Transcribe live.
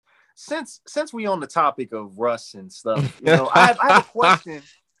since we on the topic of Russ and stuff, I have a question.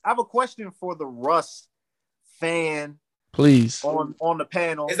 I have a question for the Russ fan, please, on the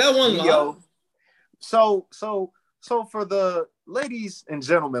panel. Is that one Meo? So for the ladies and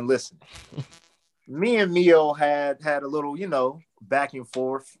gentlemen, listen. Me and Meo had a little, back and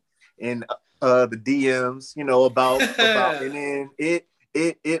forth in the DMs, about and then it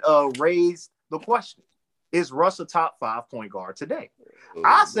raised the question: is Russ a top 5 point guard today?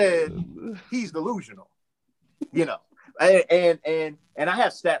 I said he's delusional, and I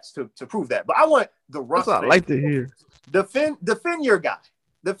have stats to prove that. But I want the Russ. That's what I like to hear. Defend your guy.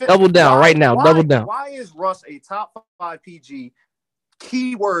 Double down right now. Double down. Why is Russ a top 5 PG?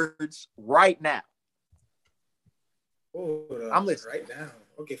 Keywords right now. I'm listening. Right now.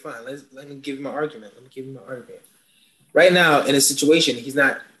 Okay, fine. Let me give you my argument. Right now, in a situation, he's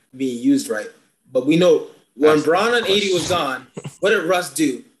not being used right. But we know when Bron and 80 was gone, what did Russ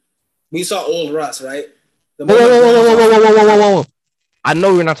do? We saw old Russ, right? Whoa. I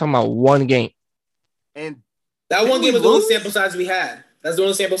know we're not talking about one game. And that one game was the only sample size we had. That's the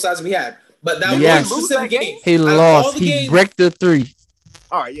only sample size we had. But that one specific game. He lost. He break the 3.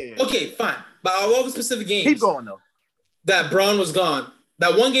 All right, yeah. Okay, fine. But all the specific games. Keep going, though. That Bron was gone.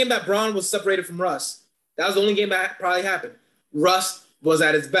 That one game that Bron was separated from Russ. That was the only game that probably happened. Russ was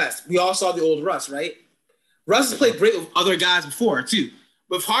at his best. We all saw the old Russ, right? Russ has played great with other guys before, too.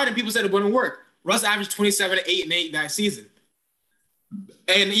 With Harden, people said it wouldn't work. Russ averaged 27, 8, and 8 that season.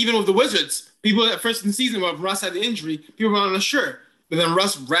 And even with the Wizards, people at first in the season when Russ had the injury, people were unsure. But then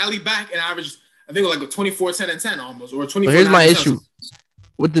Russ rallied back and averaged, I think, like a 24, 10, and 10 almost, or 24. But here's my issue.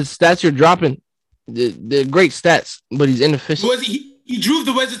 With the stats you're dropping, they're great stats, but he's inefficient. He drove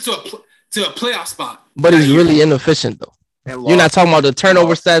the Wizards to a playoff spot. But he's really inefficient, though. You're not talking about the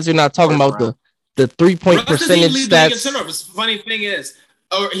turnover stats. You're not talking about the 3-point percentage stats. Turnovers. Funny thing is,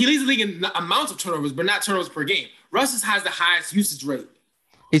 he leads the league in amounts of turnovers, but not turnovers per game. Russ has the highest usage rate.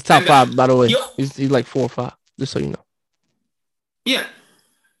 He's top 5, by the way. He's like 4 or 5, just so you know. Yeah.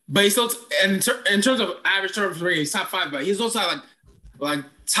 But he's still, in terms of average turnovers per game, he's top 5, but he's also like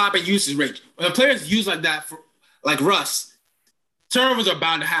top in usage rate. When the players use like that, like Russ, turnovers are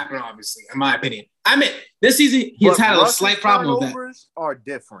bound to happen, obviously, in my opinion. I mean, this season, he's had a slight problem with that. Turnovers are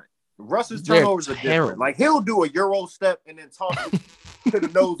different. Russ's turnovers are different. Like, he'll do a Euro step and then toss it to the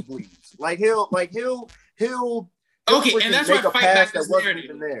nosebleeds. He'll okay, and that's why I fight back this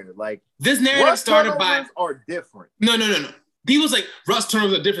narrative. Like, this narrative started by are different. No. People's like Russ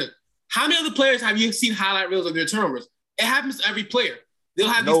turnovers are different. How many other players have you seen highlight reels of their turnovers? It happens to every player. They'll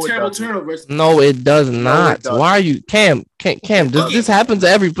have these terrible turnovers. No, it does not. Why are you Cam? Does this happen to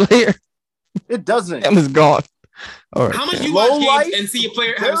every player? It doesn't. Cam is gone. All right. How much do you watch games and see a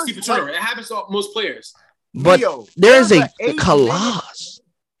player have a stupid turnover? It happens to most players. But there's a collage.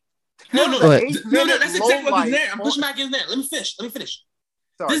 No. That's exactly what this narrative. I'm pushing back against that. Let me finish.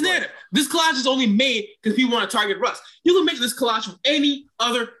 Sorry, this narrative, this collage is only made because people want to target Russ. You can make this collage with any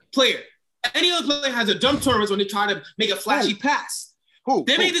other player. Any other player has a dumb turnovers when they try to make a flashy pass.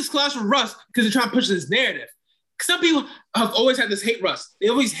 They made this collage for Russ because they're trying to push this narrative. Some people have always had this hate Russ. They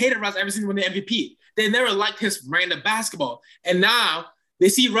always hated Russ ever since when they MVP. They never liked his random basketball. And now they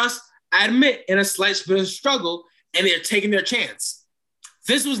see Russ admit in a slight bit of struggle and they're taking their chance.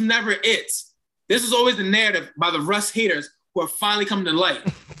 This was never it. This was always the narrative by the Russ haters who are finally coming to light.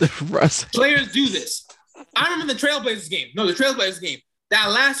 Players do this. I remember the Trailblazers game. That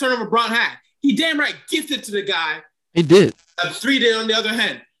last turnover Bron had, he damn right gifted to the guy. He did. A 3 did on the other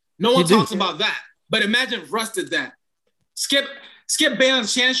hand. No one talks about that. But imagine if Russ did that. Skip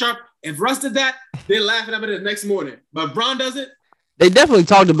Bayless, Shannon Sharp. If Russ did that, they're laughing at it the next morning. But Bron does it. They definitely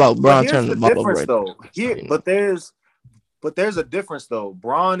talked about Bron turning the ball over. But there's a difference though.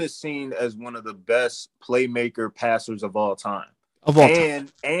 Bron is seen as one of the best playmaker passers of all time.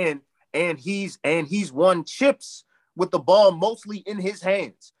 And he's won chips with the ball mostly in his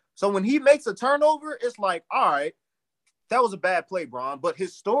hands. So when he makes a turnover, it's like, all right, that was a bad play, Bron. But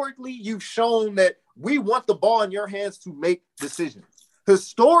historically, you've shown that we want the ball in your hands to make decisions.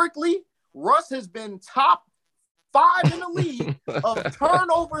 Historically, Russ has been top 5 in the league of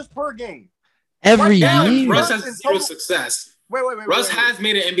turnovers per game. Every year. Russ has zero success. Wait. Russ has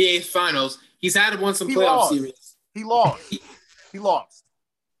made an NBA Finals. He's won some playoff series. He lost.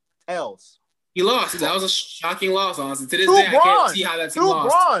 L's. He lost. That was a shocking loss, honestly. To this day, I can't see how that's lost.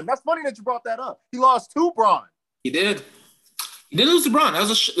 Bron. That's funny that you brought that up. He lost to Bron. He did. He did lose to Bron. That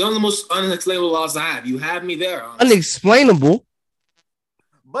was one of the most unexplainable losses I have. You have me there. Honestly. Unexplainable?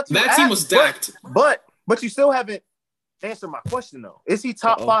 But that team was stacked. But you still haven't answered my question, though. Is he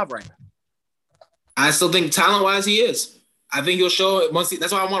top 5 right now? I still think talent-wise he is. I think he'll show it once.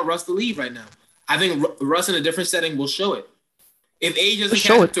 That's why I want Russ to leave right now. I think Russ in a different setting will show it. If age doesn't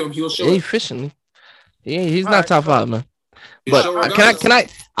catch up to him, he'll show it efficiently. Yeah, he's not top 5, man. But can I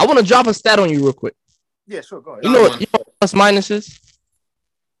want to drop a stat on you real quick. Yeah, sure. Go ahead. You know what plus minus is?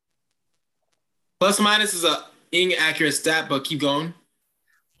 Plus minus is a inaccurate stat, but keep going.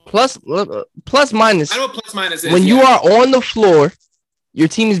 Plus minus. I know what plus minus is. When you are on the floor, your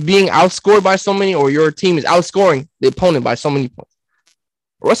team is being outscored by so many, or your team is outscoring the opponent by so many points.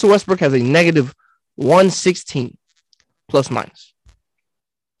 Russell Westbrook has a negative 116 plus minus.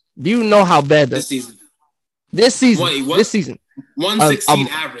 Do you know how bad this season? This season. 116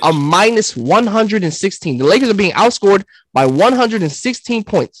 average. A minus 116. The Lakers are being outscored by 116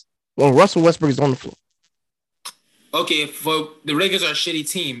 points when Russell Westbrook is on the floor. Okay, for the Lakers are a shitty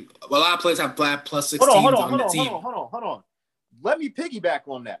team. A lot of players have plus 16 on the team. Hold on. Let me piggyback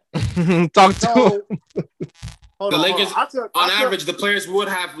on that. Talk to him. The Lakers, on average, the players would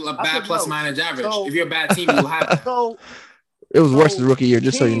have a bad plus minus average. If you're a bad team, you'll have it. It was worse than rookie year,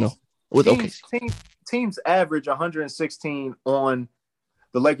 just so you know. With teams average 116 on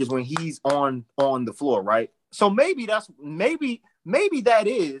the Lakers when he's on the floor, right? So maybe that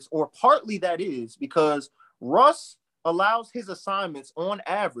is, or partly that is, because Russ allows his assignments on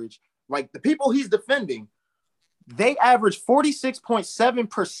average, like the people he's defending, they average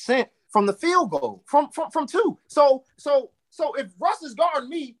 46.7% from the field goal from two. So if Russ is guarding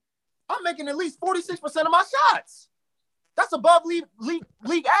me, I'm making at least 46% of my shots. That's above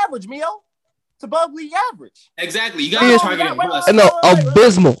league average, Meo. It's above league average. Exactly. You got to target Russ. No,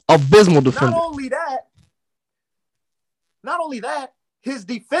 abysmal defender. Not only that, his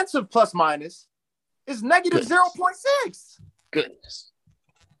defensive plus minus is negative 0.6. Goodness.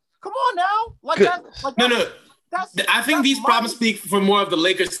 Come on now. No. I think these problems speak for more of the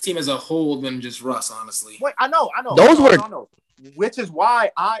Lakers team as a whole than just Russ, honestly. Wait, I know. Which is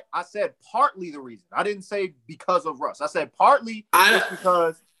why I said partly the reason. I didn't say because of Russ. I said partly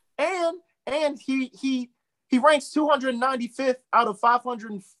because and he ranks 295th out of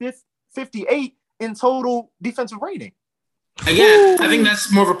 558 in total defensive rating. Again, I think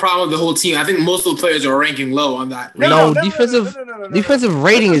that's more of a problem with the whole team. I think most of the players are ranking low on that. Defensive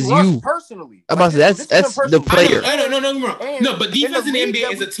rating is you. Personally. That's the player. No, but defense in the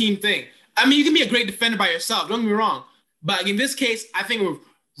NBA is a team thing. I mean, you can be a great defender by yourself. Don't get me wrong. But in this case, I think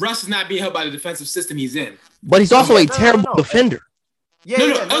Russ is not being held by the defensive system he's in. But he's also a terrible defender.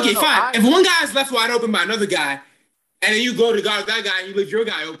 Okay, fine. If one guy is left wide open by another guy, and then you go to guard that guy and you leave your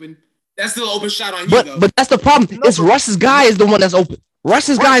guy open, that's still an open shot on you, though. But that's the problem. Russ's guy is the one that's open.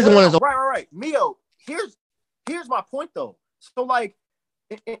 Russ's guy is the one that's open. Right. Meo, here's my point, though. So, like,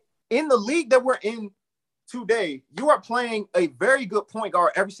 in the league that we're in today, you are playing a very good point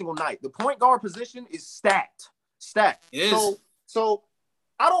guard every single night. The point guard position is stacked. So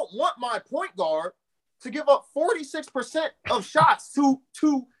I don't want my point guard to give up 46% of shots to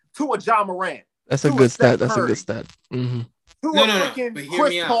a Ja Morant. That's a good stat. Mm-hmm. To a freaking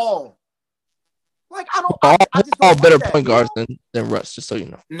Chris Paul. Like, I just all better point guards than Russ, just so you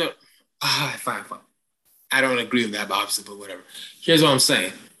know. No. Fine. I don't agree with that, obviously, but whatever. Here's what I'm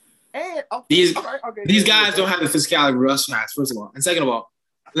saying. These guys don't have the physicality Russ has, first of all. And second of all,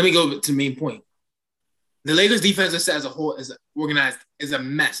 let me go to the main point. The Lakers defense as a whole is organized, is a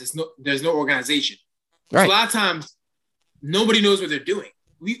mess. There's no organization. Right. So a lot of times, nobody knows what they're doing.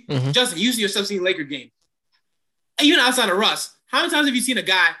 Justin, you see yourself seeing Laker game. And even outside of Russ, how many times have you seen a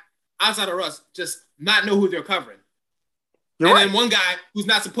guy outside of Russ just not know who they're covering? Then one guy who's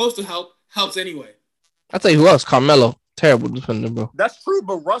not supposed to helps anyway. I'll tell you who else. Carmelo. Terrible defender, bro. That's true,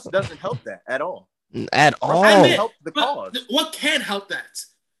 but Russ doesn't help that at all. At all. Help the cause. What can help that?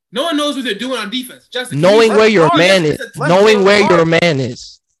 No one knows what they're doing on defense. Justin, knowing where your man is. Knowing where your man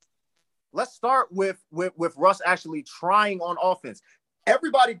is. Let's start with Russ actually trying on offense.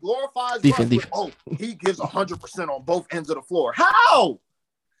 Everybody glorifies defense. He gives 100% on both ends of the floor. How?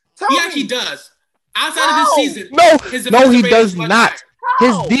 He actually does. Outside of this season. No, he does not.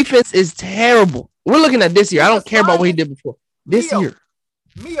 His defense is terrible. We're looking at this year. I don't care about what he did before. This year.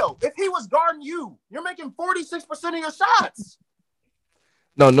 Meo, if he was guarding you, you're making 46% of your shots.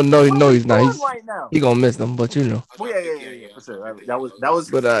 No, he's not. He's gonna miss them, but you know. Well, yeah. For sure. That was.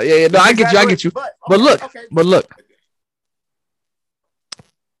 But no, I get you. But look.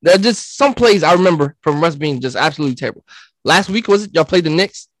 There are just some plays I remember from Russ being just absolutely terrible. Last week, was it? Y'all played the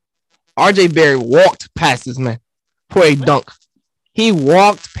Knicks? RJ Barry walked past this man for a dunk. He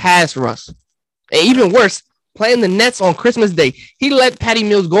walked past Russ. And even worse, playing the Nets on Christmas Day, he let Patty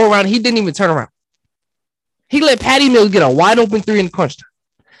Mills go around. He didn't even turn around. He let Patty Mills get a wide open three in the crunch time.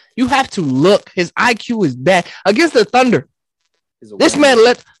 You have to look. His IQ is bad. Against the Thunder, This man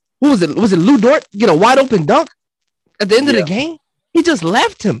let who was it? Was it Lou Dort get a wide open dunk at the end of the game? He just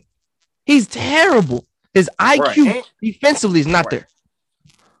left him. He's terrible. His IQ defensively is not there.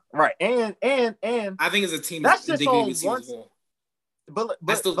 Right, and I think it's a team. That's just on one. But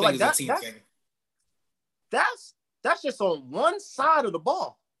I still think it's a team thing. That's just on one side of the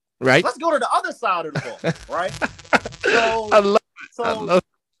ball. Right. Let's go to the other side of the ball. Right. So I love it.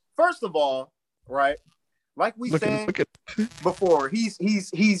 First of all, right, like we said before, he's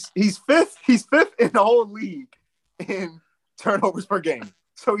fifth in the whole league in turnovers per game.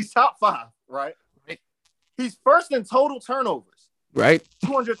 So he's top 5, right? He's first in total turnovers. Right.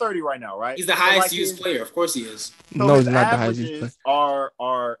 230 right now, right? He's the highest used player. Of course he is. So no, he's not the highest used player.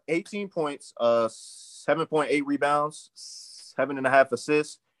 Are 18 points, 7.8 rebounds, 7.5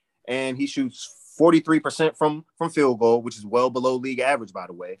 assists, and he shoots 43% from field goal, which is well below league average, by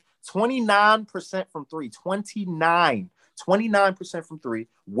the way. 29% from three. 29% from three,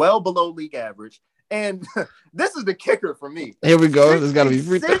 well below league average. And this is the kicker for me. Here we go. There's got to be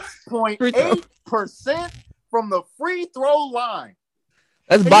free throw. 6.8% from the free throw line.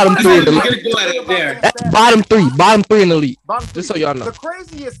 That's bottom 3 in the league. That's bottom three in the league. Just so y'all know. The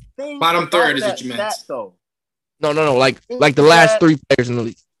craziest thing. Bottom third is what you meant. Though, no. Like the last 3 players in the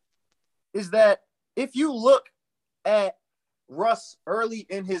league. Is that if you look at Russ early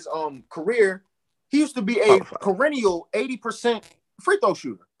in his career, he used to be a perennial 80% free throw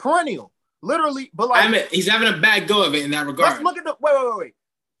shooter. Perennial. Literally, but like I mean, he's having a bad go of it in that regard. Let's look at the wait.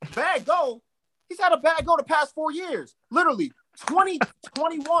 Bad go. He's had a bad go the past 4 years. Literally,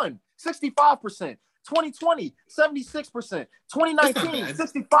 2021, 65%. 2020, 76%. 2019,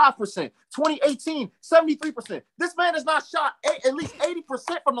 65%. 2018, 73%. This man has not shot at least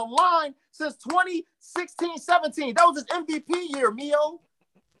 80% from the line since 2016, 17. That was his MVP year, Meo.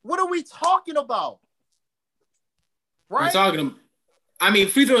 What are we talking about? Right? We're talking about. I mean,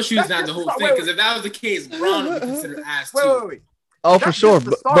 free throw shooting is not the whole thing, because if that was the case, Bron would be considered ass too. Wait. Oh, for sure.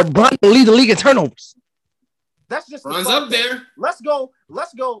 But Bron will lead the league in turnovers. That's just Bron's up there. Let's go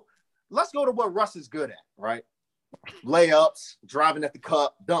to what Russ is good at, right? Layups, driving at the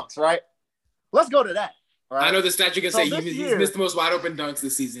cup, dunks, right? Let's go to that. Right? I know the stat you're gonna say he's missed the most wide open dunks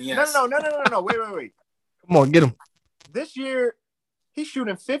this season. Yes. No. Wait. Come on, get him. This year, he's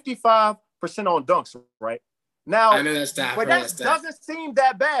shooting 55% on dunks, right? Now, I know that stat. But that doesn't seem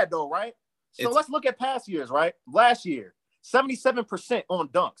that bad, though, right? So let's look at past years, right? Last year, 77% on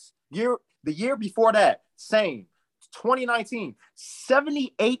dunks. The year before that, same. 2019,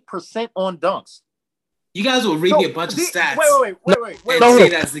 78% on dunks. You guys will read me a bunch of stats. Wait. And say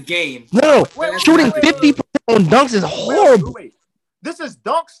that's the game. No, shooting 50% on dunks is horrible. Wait. This is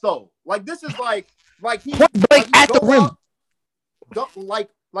dunks, though. Like, this is like he at the rim. Dunk, like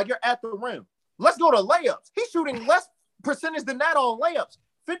you're at the rim. Let's go to layups. He's shooting less percentage than that on layups.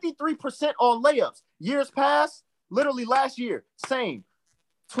 53% on layups. Years past, literally last year, same.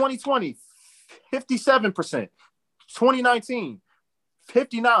 2020, 57%. 2019,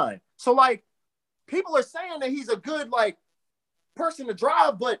 59. So, like, people are saying that he's a good, like, person to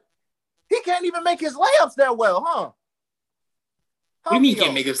drive, but he can't even make his layups that well, huh? What do you mean he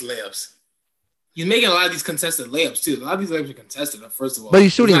can't make his layups? He's making a lot of these contested layups, too. A lot of these layups are contested, first of all. But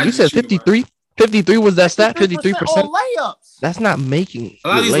he's shooting, you said 53? 53 was that stat? 53%? Layups. That's not making a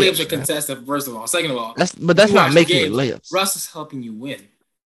lot of these layups are contested, first of all. Second of all, that's not making layups. Russ is helping you win.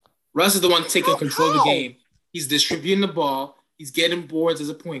 Russ is the one taking control of the game. He's distributing the ball. He's getting boards as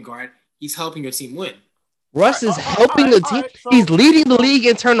a point guard. He's helping your team win. Russ is helping the team. He's leading the league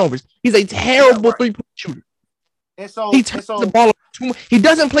in turnovers. He's a terrible three-point shooter. And so he turns the ball too much. He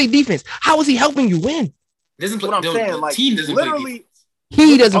doesn't play defense. How is he helping you win? The team doesn't play defense.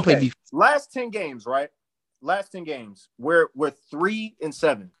 He doesn't play defense. Last 10 games, right? Last 10 games, we're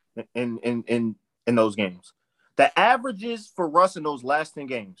 3-7 in those games. The averages for Russ in those last 10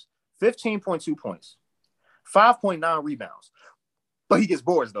 games, 15.2 points, 5.9 rebounds. But he gets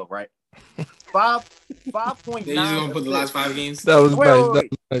boards though, right? 5.9. You're gonna put the last 5 games. That was nice.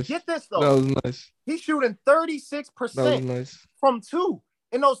 Nice. Get this though. That was nice. He's shooting 36% from 2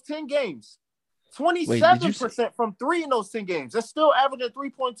 in those 10 games. 27% from 3 in those 10 games. That's still averaging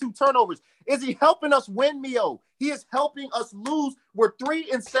 3.2 turnovers. Is he helping us win, Meo? He is helping us lose. We're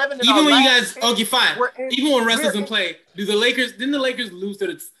 3-7. Even when you guys, okay, fine. Even when Russ doesn't play, didn't the Lakers lose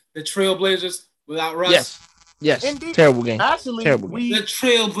to the Trailblazers without Russ? Yes. Indeed. Terrible game. Actually, terrible game. The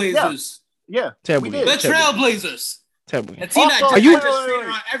Trailblazers. Yeah. Terrible game. The Trailblazers. Terrible game. The team that just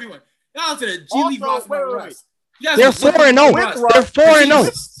around everyone. Y'all to the G League roster Russ. They're 4-0. They're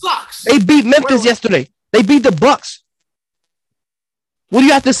 4-0. Sucks. They beat Memphis yesterday. They beat the Bucks. What do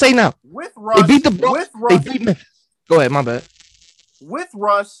you have to say now? With Russ, they beat the Bucks. They beat Memphis. Go ahead, my bad. with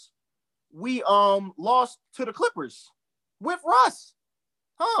Russ, we lost to the Clippers with Russ.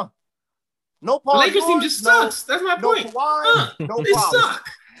 Huh? No Paul. The Lakers team just sucks. That's my point. Kawhi, no they suck.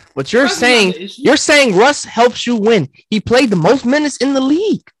 But you're saying Russ helps you win. He played the most minutes in the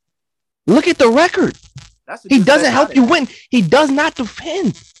league. Look at the record. He doesn't help you win. He does not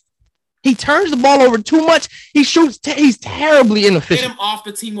defend. He turns the ball over too much. He shoots. He's terribly inefficient. Get him off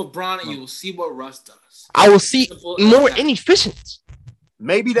the team with Bron, and you will see what Russ does. I will see more inefficient.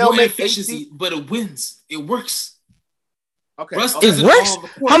 Maybe they'll make efficiency, but it wins. It works. Okay, Russ it works.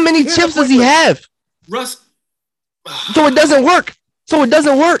 How many chips does he have? Russ. So it doesn't work.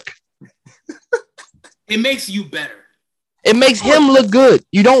 It makes you better. It makes him look good.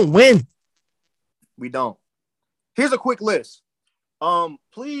 You don't win. We don't. Here's a quick list.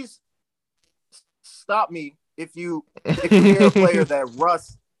 Please stop me if you hear a player that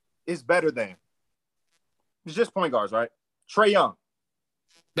Russ is better than. It's just point guards, right? Trae Young.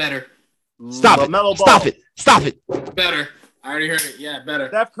 Better. Stop it. Better. I already heard it. Yeah, better.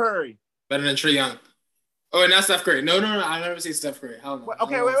 Steph Curry. Better than Trae Young. Oh, not Steph Curry. No. I never say Steph Curry. Hell no.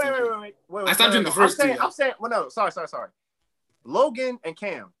 Okay, wait. I stopped doing the first two. I'm saying, well, no, sorry. Logan and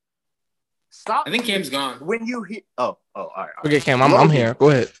Cam. Stop. I think Cam's gone. When you hear, all right. Okay, Cam, I'm here. Go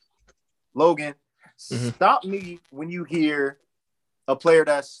ahead. Logan, stop me when you hear a player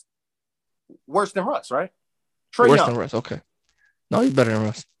that's worse than Russ, right? Trae Young. Than Russ, okay. No, he's better than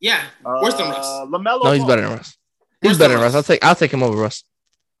Russ. Yeah, worse than Russ. LaMelo. No, he's better than Russ. He's better than Russ. I'll take him over Russ.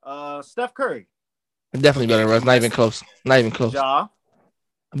 Steph Curry. Definitely better than Russ. Not even close. Ja.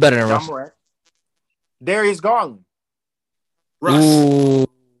 Better than Russ. Morant. Darius Garland. Russ. Ooh.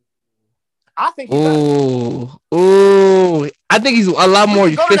 I think I think he's a lot more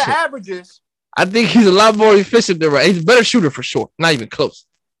efficient. Go to the averages. I think he's a lot more efficient than Russ. He's a better shooter for sure. Not even close.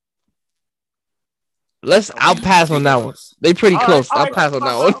 I'll pass on that one. They pretty close. I'll pass on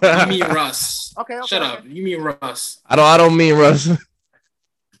that one. You mean Russ? Okay. Shut up. You mean Russ? I don't mean Russ.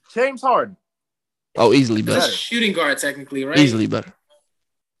 James Harden. Oh, easily better. Shooting guard, technically, right? Easily better.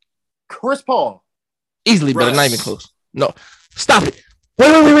 Chris Paul. Easily better. Not even close. No. Stop it.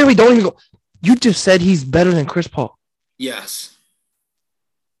 Wait. Don't even go. You just said he's better than Chris Paul. Yes.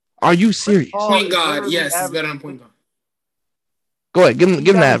 Are you serious? Point guard. Yes, he's better than point guard. Go ahead. Give him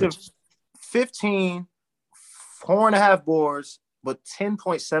the average. 15, 4.5 boards, but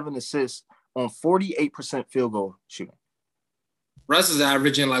 10.7 assists on 48% field goal shooting. Russ is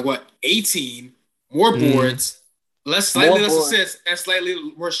averaging 18 more boards, slightly less assists, and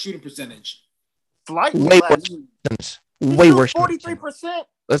slightly worse shooting percentage. Way worse. 43%.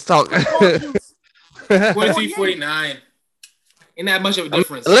 Let's talk. 43, 49. Ain't that much of a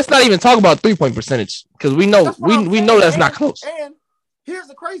difference. Let's not even talk about 3-point percentage because we know that's not close. And here's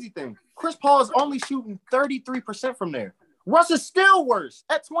the crazy thing: Chris Paul is only shooting 33% from there. Russ is still worse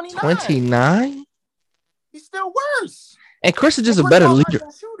at 29. 29? He's still worse. And Chris is just a better leader.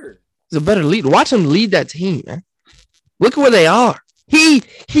 He's a better leader. Watch him lead that team, man. Look at where they are. He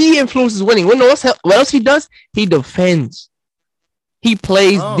influences winning. What else he does? He defends. He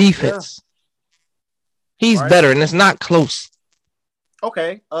plays defense. Yeah. He's better, and it's not close.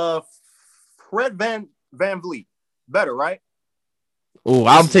 Okay. Fred Van Vliet. Better, right? Oh,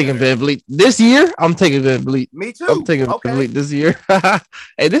 I'm taking Van Vliet. This year, I'm taking Van Vliet. Me too. I'm taking Van Vliet this year.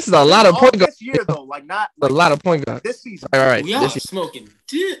 Hey, this is a lot of point guards. This year, though, not a lot of point guards. This season. All right. We are smoking.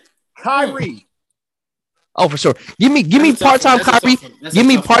 Kyrie. Oh, for sure. Give me part-time Kyrie. Give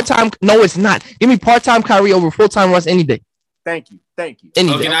me part-time. No, it's not. Give me part-time Kyrie over full-time Russ any day. Thank you.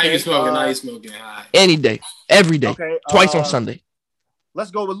 Any day. Now you're smoking. Any day. Every day. Okay, twice on Sunday.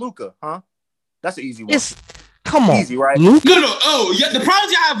 Let's go with Luka, huh? That's an easy one. Come on. Easy, right? Luka? No. Oh, yeah. The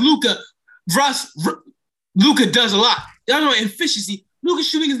problem you have, Luka does a lot. Y'all know efficiency. Luka's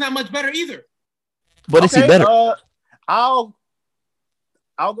shooting is not much better either. But is he better? I'll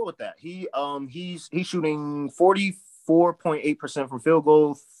go with that. He's shooting 44.8% from field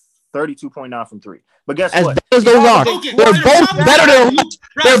goal, 32.9 from three. But guess what? As those are. They're both better than Russ.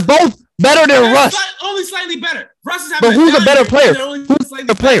 They're both better than Russ. Only slightly better. Russ is but who's a better player?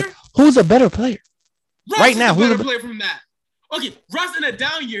 Who's a better player? Right now, who's a better player from that? Okay, Russ in a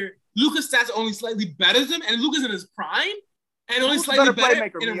down year, Luka's stats are only slightly better than him, and Luka's in his prime, and only slightly better.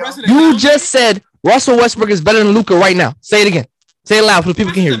 You just said Russell Westbrook is better than Luka right now. Say it again. Say it loud so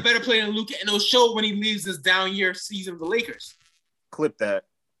people can hear. He's a better player than Luka, and it'll show when he leaves this down year season of the Lakers. Clip that.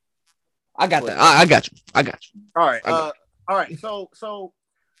 I got that. I got you. All right. All right. So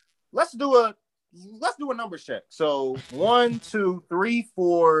let's do a numbers check. So 1, 2, 3,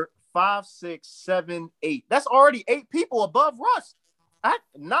 4, 5, 6, 7, 8. That's already 8 people above Russ. At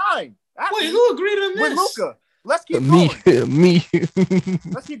 9. Wait, who agreed on this? With Luka. Let's keep going. Me.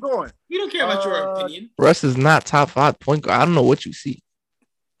 Let's keep going. You don't care about your opinion. Russ is not top 5 point guard. I don't know what you see.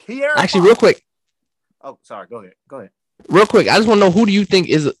 Actually, Fox. real quick. Oh, sorry. Go ahead. Real quick. I just want to know, who do you think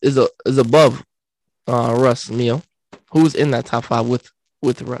is above Russ, Meo? Who's in that top 5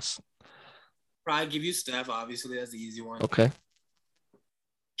 with Russ? Probably give you Steph. Obviously, that's the easy one. Okay.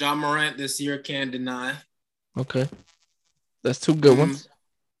 John Morant this year, can't deny. Okay. That's 2 good ones.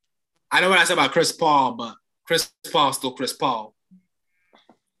 I know what I said about Chris Paul, but Chris Paul still Chris Paul.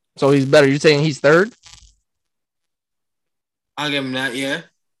 So he's better. You're saying he's 3rd? I'll give him that, yeah.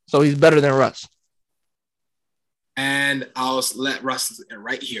 So he's better than Russ. And I'll let Russ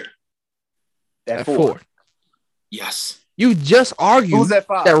right here. At 4. Yes. You just argued that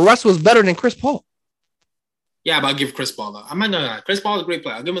Russ was better than Chris Paul. Yeah, but I'll give Chris Paul though. I'm not gonna. Chris Paul is a great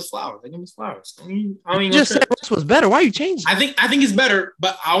player. I'll give him his flowers. You just said Russ was better. Why are you changing? I think he's better,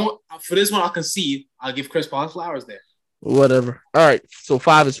 but for this one I'll concede. I'll give Chris Paul his flowers there. Whatever. All right. So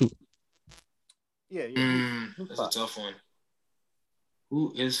 5 is who? Yeah. That's a tough one.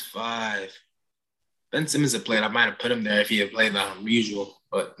 Who is 5? Ben Simmons had played. I might have put him there if he had played the usual,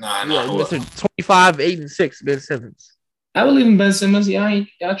 but nah. Yeah, Mr. 25, 8, and 6. Ben Simmons. I believe in Ben Simmons. Y'all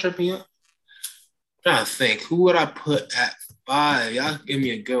tripping. I'm trying to think. Who would I put at 5? Y'all give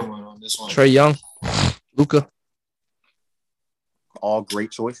me a good one on this one. Trae Young, Luka. All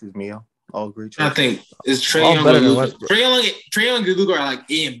great choices, Meo. All great choices. I think is Trae Young. Trae Young and Luka are like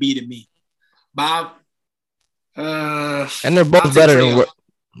A and B to me. Bob. And they're both better than.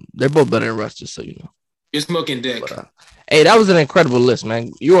 They're both better than Russ, just so you know. You're smoking dick. But, hey, that was an incredible list,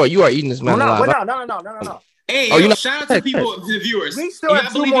 man. You are eating this man alive. No. Hey, shout out to people, to the viewers. We still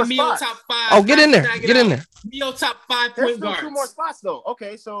have 2 more spots. Top 5. Oh, get in there. Get in there. Meo top 5 There's point still guards. 2 more spots, though.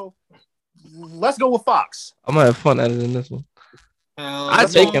 Okay, so let's go with Fox. I'm going to have fun editing this one. I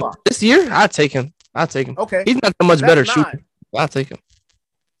take him. This year, I take him. Okay. He's not that much better shooter. I'll take him.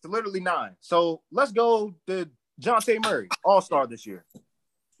 It's literally 9. So let's go to Jonte Murray, All-Star this year.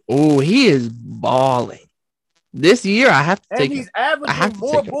 Oh, he is balling. This year, I have to take him. And he's averaging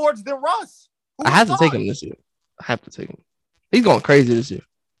more boards than Russ. I have to take him this year. I have to take him. He's going crazy this year.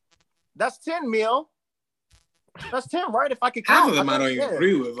 That's 10, Meo. That's 10, right? If I could half count. of them I don't even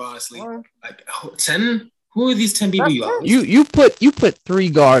agree with, honestly. Like 10? Who are these 10 people? You put 3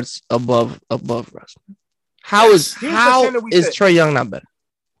 guards above Russ. How is Trae Young not better?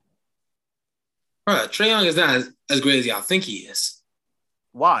 Bro, Trae Young is not as great as y'all think he is.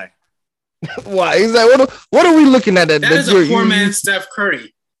 Why? Why? He's like, what are we looking at? That is a poor man, Steph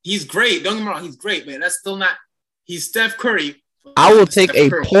Curry. He's great. Don't get me wrong. He's great, man. That's still not. He's Steph Curry. I will take a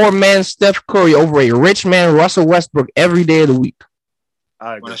poor man, Steph Curry, over a rich man, Russell Westbrook, every day of the week.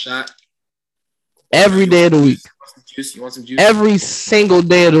 Want a shot? Every day of the week. You want some juice? Every single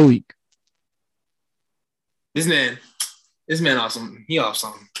day of the week. This man awesome. He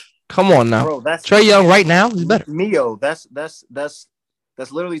awesome. Come on now. Bro, Trae Young right now is better. Meo, that's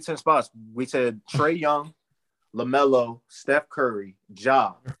literally 10 spots. We said Trae Young, LaMelo, Steph Curry,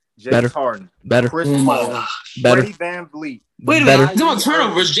 Ja, James Harden, Chris Paul, Freddie Van Vliet. Wait a minute. He's on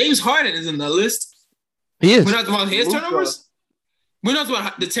turnovers. James Harden is in the list. He is. We're not talking about his turnovers? We're not talking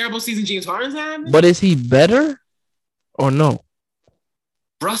about the terrible season James Harden's having? But is he better or no?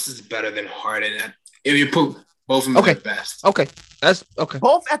 Russ is better than Harden if you put both of them at their best. Okay. That's okay.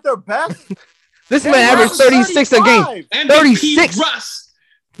 Both at their best? This man averaged 36 a game. MVP 36. Russ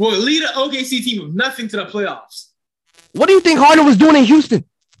will lead an OKC team with nothing to the playoffs. What do you think Harden was doing in Houston?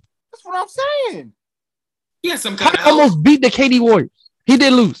 That's what I'm saying. Yeah, some kind of almost beat the KD Warriors. He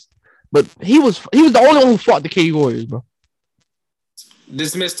did lose, but he was the only one who fought the KD Warriors, bro.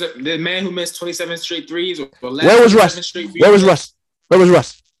 The man who missed 27 straight threes. Where was Russ? Where was Russ? Where was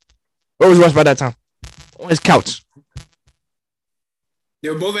Russ? Where was Russ by that time? On his couch. They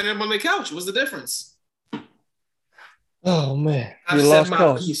were both ended up on the couch. What's the difference? Oh man, you lost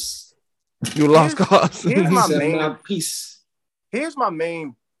cause. You lost cause. Here's my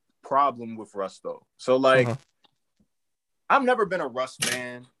main problem with Russ though. So like, I've never been a Russ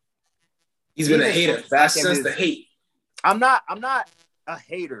fan. He's been a hater. That's just the hate. I'm not a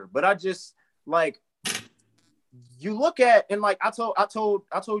hater, but I just like, you look at, and like I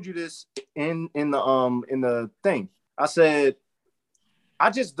told you this in the thing. I said, I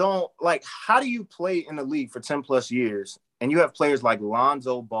just don't like, how do you play in the league for 10 plus years and you have players like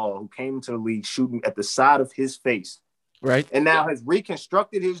Lonzo Ball who came into the league shooting at the side of his face, right? And now has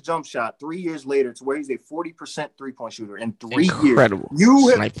reconstructed his jump shot 3 years later to where he's a 40% 3-point shooter in 3 years. You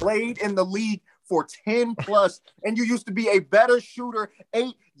have played in the league for 10 plus and you used to be a better shooter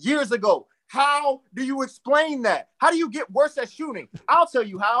 8 years ago. How do you explain that? How do you get worse at shooting? I'll tell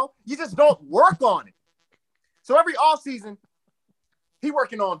you how. You just don't work on it. So every offseason, he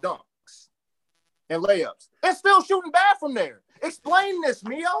working on dunks and layups and still shooting bad from there. Explain this,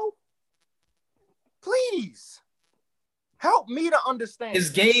 Meo. Please. Help me to understand. His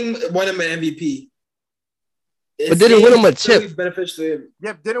game won him an MVP. But didn't win him a chip. Beneficial to him.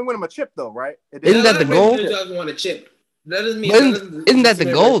 Yeah, didn't win him a chip though, right? Isn't that the goal? Doesn't want a chip. That doesn't mean. Isn't that the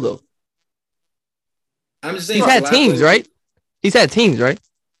goal though? I'm just saying. He's had teams, right? He's had teams, right?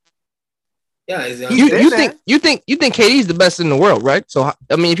 Yeah, you think KD's the best in the world, right? So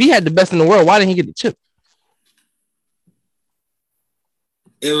I mean, if he had the best in the world, why didn't he get the chip?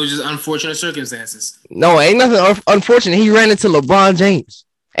 It was just unfortunate circumstances. No, ain't nothing unfortunate. He ran into LeBron James,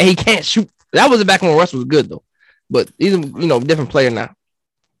 and he can't shoot. That was back when Russ was good though, but he's a different player now.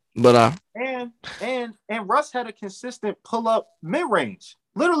 But and Russ had a consistent pull up mid range.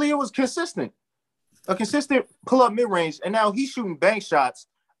 Literally, it was consistent, a consistent pull up mid range, and now he's shooting bank shots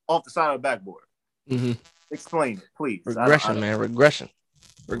off the side of the backboard. Mm-hmm. Explain it, please. Regression, man. Regression.